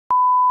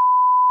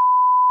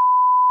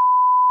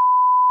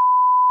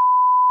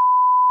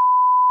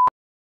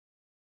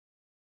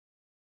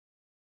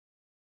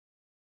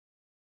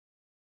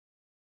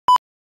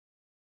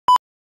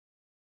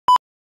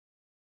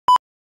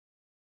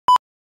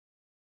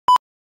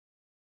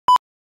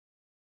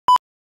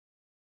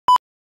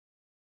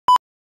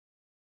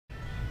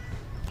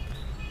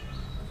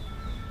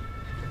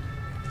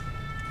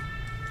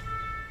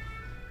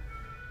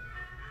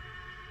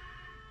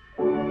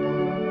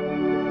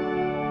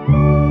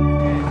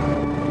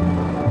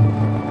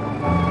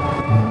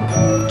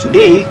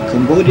Today,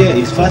 Cambodia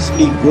is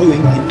fastly growing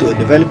into a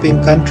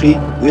developing country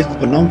with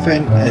Phnom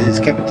Penh as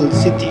its capital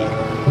city.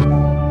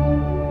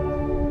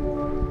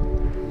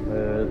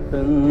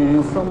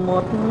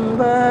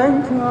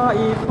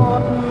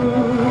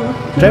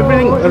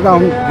 Traveling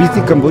around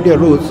busy Cambodia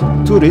roads,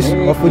 tourists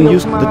often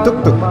use the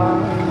tuk-tuk.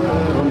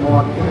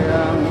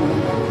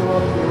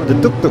 The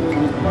tuk-tuk,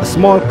 a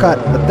small cart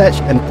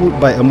attached and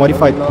pulled by a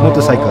modified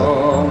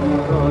motorcycle.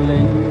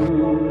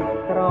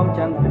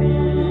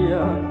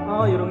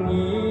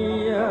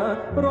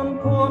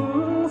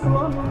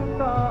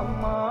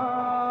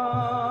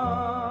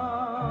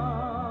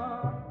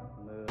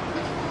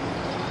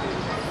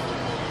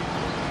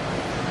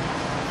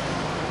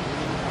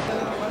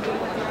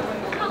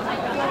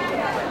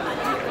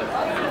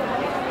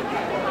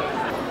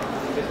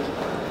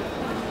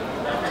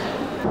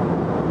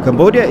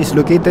 Cambodia is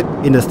located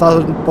in the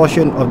southern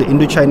portion of the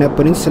Indochina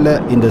Peninsula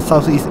in the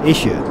Southeast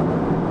Asia.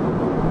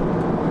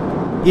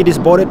 It is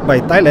bordered by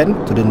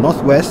Thailand to the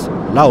northwest,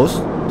 Laos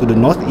to the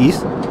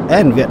northeast,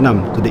 and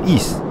Vietnam to the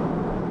east.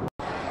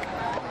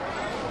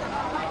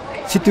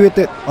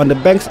 Situated on the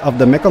banks of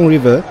the Mekong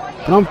River,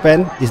 Phnom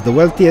Penh is the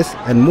wealthiest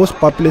and most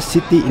populous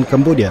city in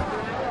Cambodia,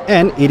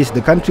 and it is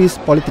the country's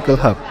political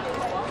hub.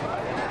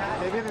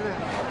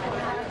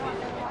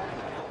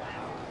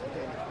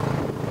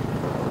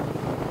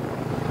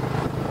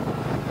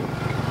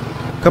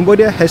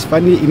 Cambodia has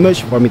finally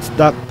emerged from its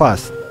dark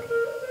past.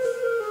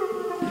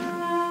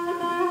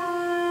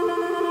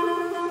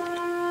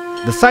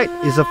 The site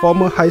is a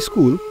former high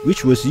school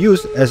which was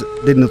used as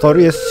the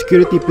notorious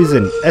security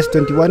prison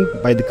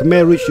S21 by the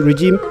Khmer Rouge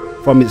regime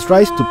from its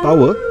rise to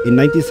power in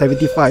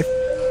 1975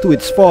 to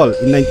its fall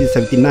in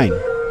 1979.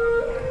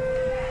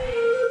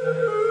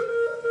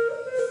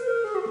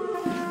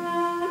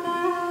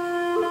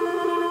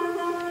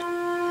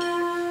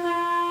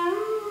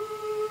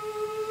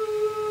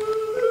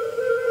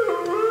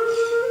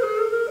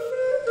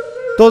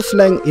 Toul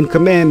Sleng in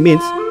Khmer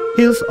means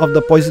Hills of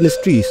the Poisonous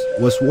Trees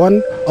was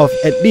one of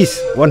at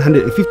least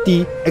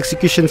 150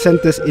 execution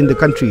centers in the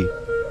country,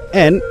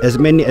 and as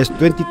many as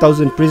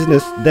 20,000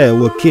 prisoners there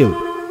were killed.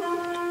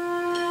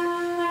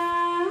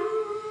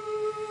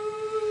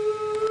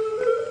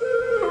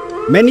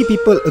 Many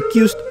people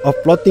accused of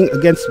plotting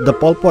against the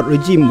Pol Pot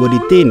regime were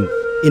detained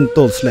in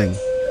Toul Sleng.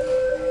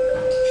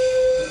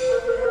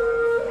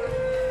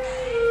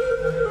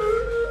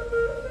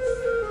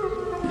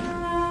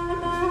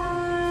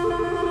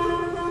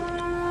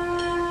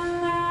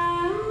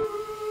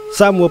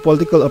 Some were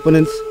political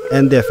opponents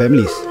and their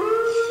families.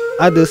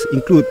 Others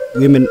include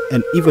women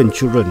and even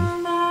children.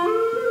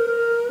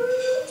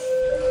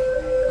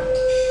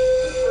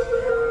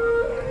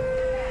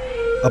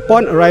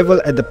 Upon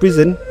arrival at the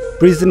prison,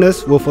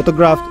 prisoners were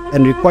photographed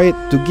and required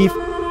to give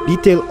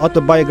detailed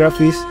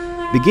autobiographies,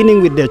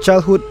 beginning with their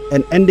childhood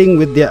and ending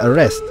with their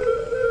arrest.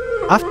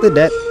 After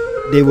that,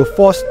 they were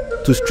forced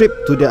to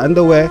strip to their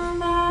underwear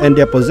and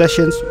their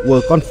possessions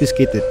were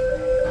confiscated.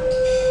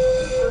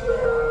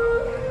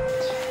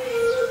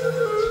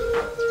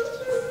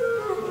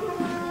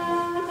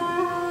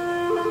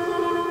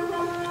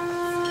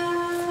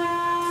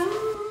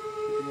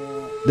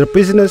 The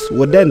prisoners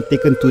were then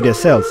taken to their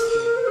cells.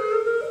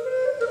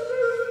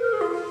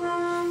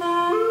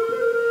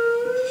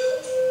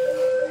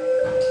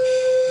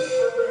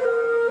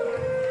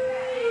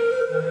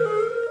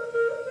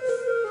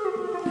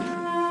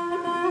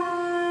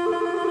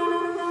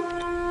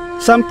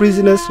 Some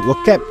prisoners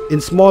were kept in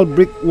small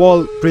brick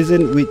wall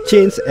prison with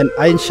chains and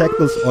iron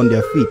shackles on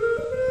their feet.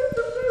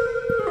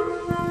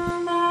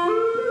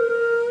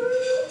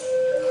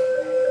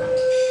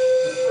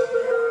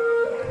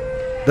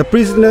 The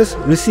prisoners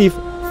received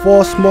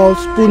 4 small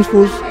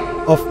spoonfuls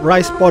of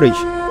rice porridge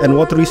and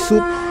watery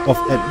soup of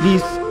at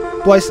least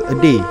twice a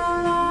day.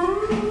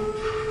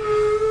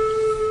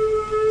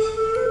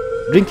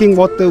 Drinking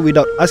water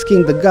without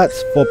asking the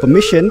guards for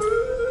permission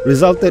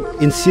resulted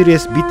in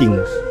serious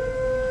beatings.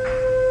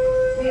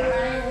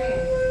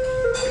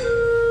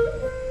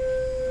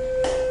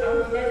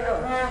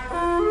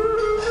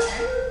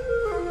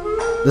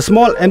 The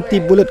small empty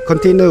bullet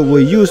container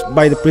were used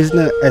by the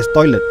prisoner as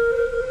toilet.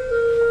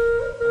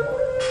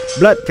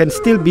 Blood can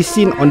still be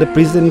seen on the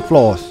prison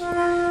floors.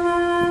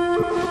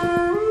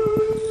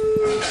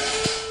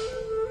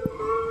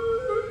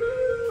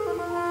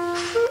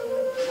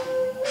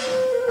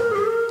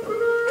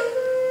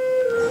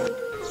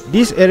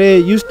 This area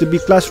used to be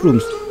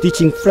classrooms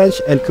teaching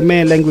French and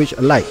Khmer language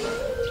alike.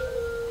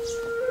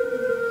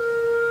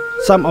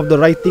 Some of the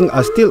writing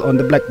are still on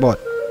the blackboard.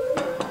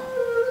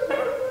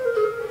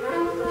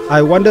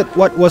 I wondered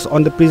what was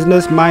on the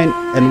prisoner's mind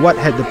and what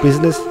had the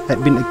prisoners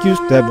had been accused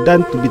to have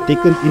done to be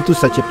taken into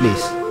such a place.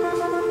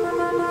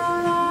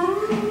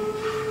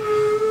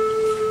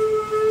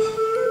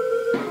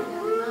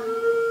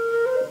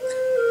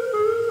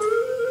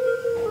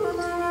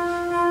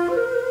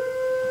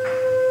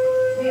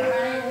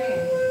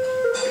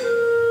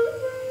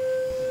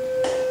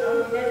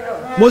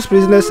 Most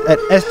prisoners at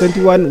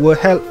S21 were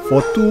held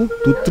for 2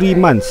 to 3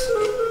 months.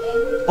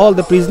 All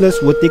the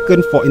prisoners were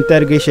taken for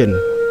interrogation.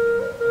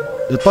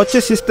 The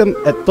torture system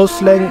at Toul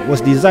Sleng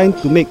was designed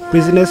to make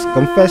prisoners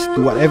confess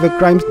to whatever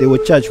crimes they were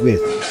charged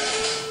with.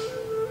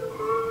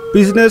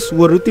 Prisoners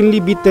were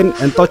routinely beaten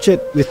and tortured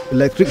with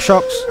electric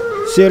shocks,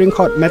 searing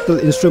hot metal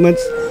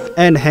instruments,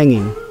 and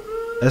hanging,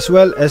 as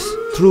well as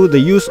through the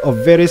use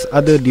of various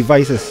other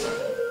devices.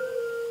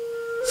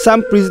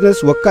 Some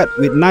prisoners were cut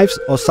with knives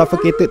or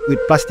suffocated with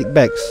plastic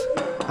bags.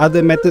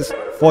 Other methods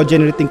for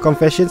generating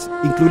confessions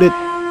included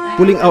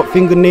pulling out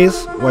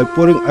fingernails while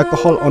pouring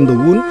alcohol on the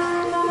wound,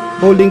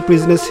 holding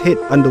prisoners' head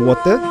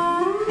underwater,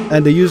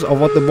 and the use of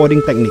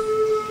waterboarding technique.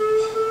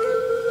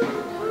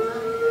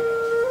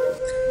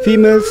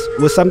 Females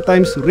were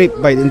sometimes raped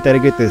by the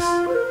interrogators.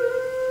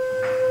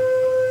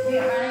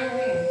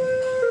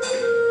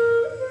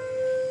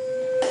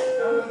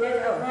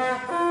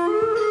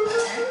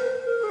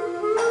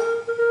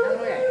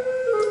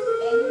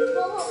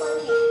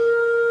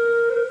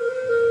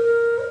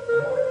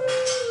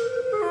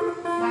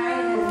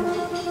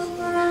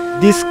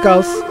 These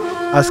skulls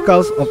are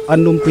skulls of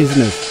unknown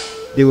prisoners.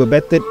 They were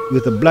battered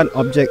with a blunt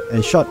object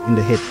and shot in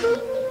the head.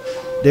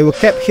 They were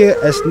kept here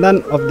as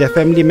none of their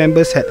family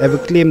members had ever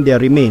claimed their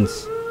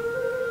remains.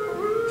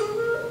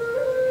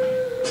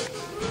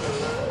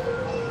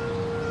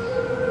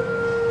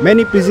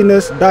 Many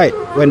prisoners died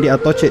when they are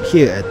tortured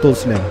here at Toul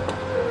Sleng.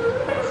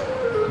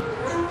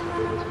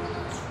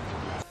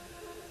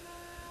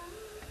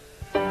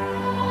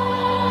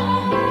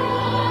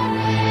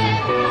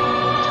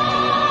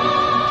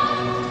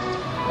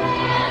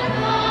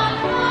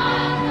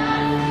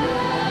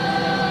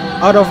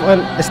 Out of an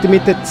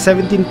estimated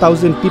 17,000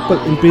 people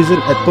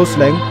imprisoned at Toul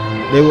Sleng,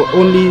 there were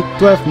only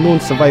 12 known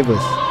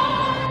survivors.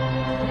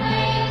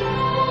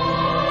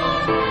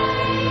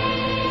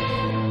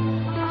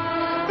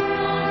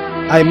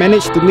 I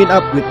managed to meet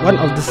up with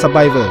one of the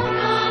survivors,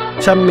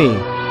 Cham May,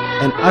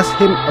 and asked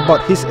him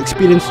about his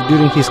experience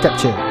during his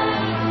capture.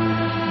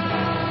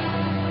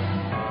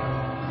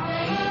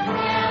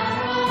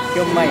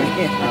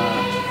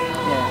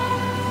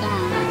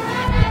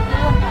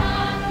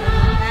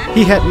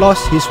 He had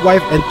lost his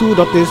wife and 2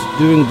 daughters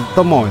during the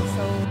turmoil.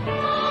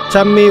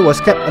 Cham May was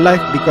kept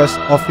alive because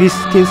of his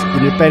skills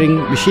in repairing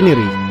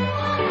machinery.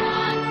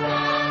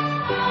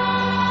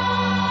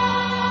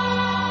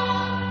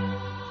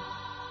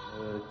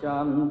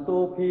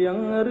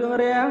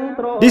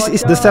 This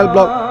is the cell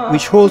block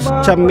which holds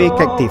Cham May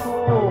captive.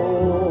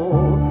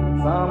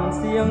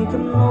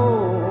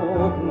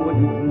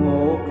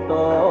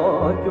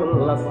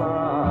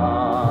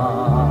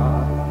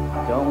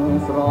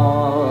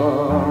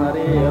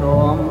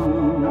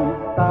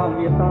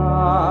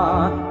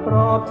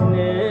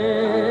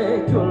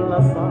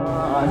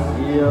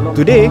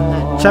 Today,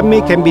 Cham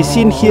May can be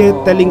seen here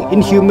telling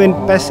inhuman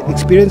past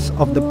experience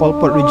of the Pol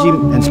Pot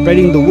regime and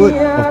spreading the word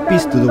of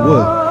peace to the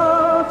world.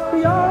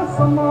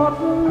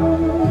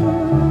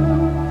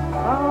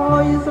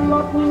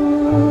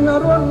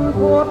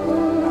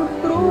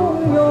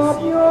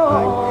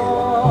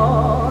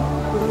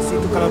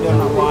 Situ kalau dia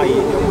nak buang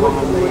air, dia buang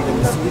air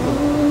dari situ.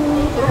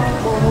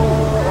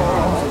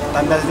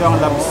 Tandas dia orang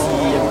dalam besi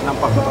yang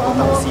nampak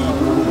kotak-kotak besi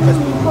itu bekas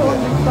juga.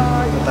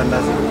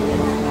 Tandas dia.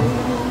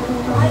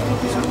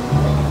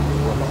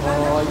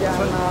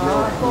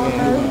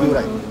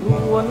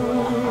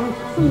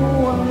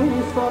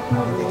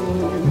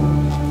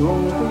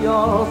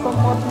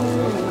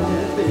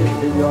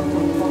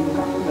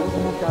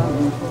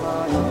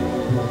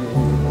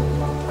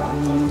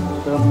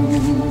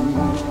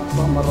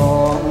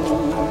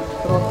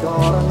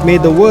 May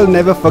the world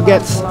never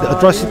forget the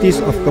atrocities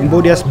of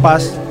Cambodia's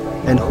past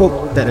and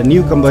hope that a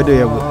new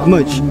Cambodia will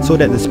emerge so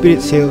that the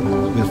spirits here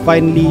will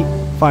finally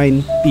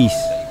find peace.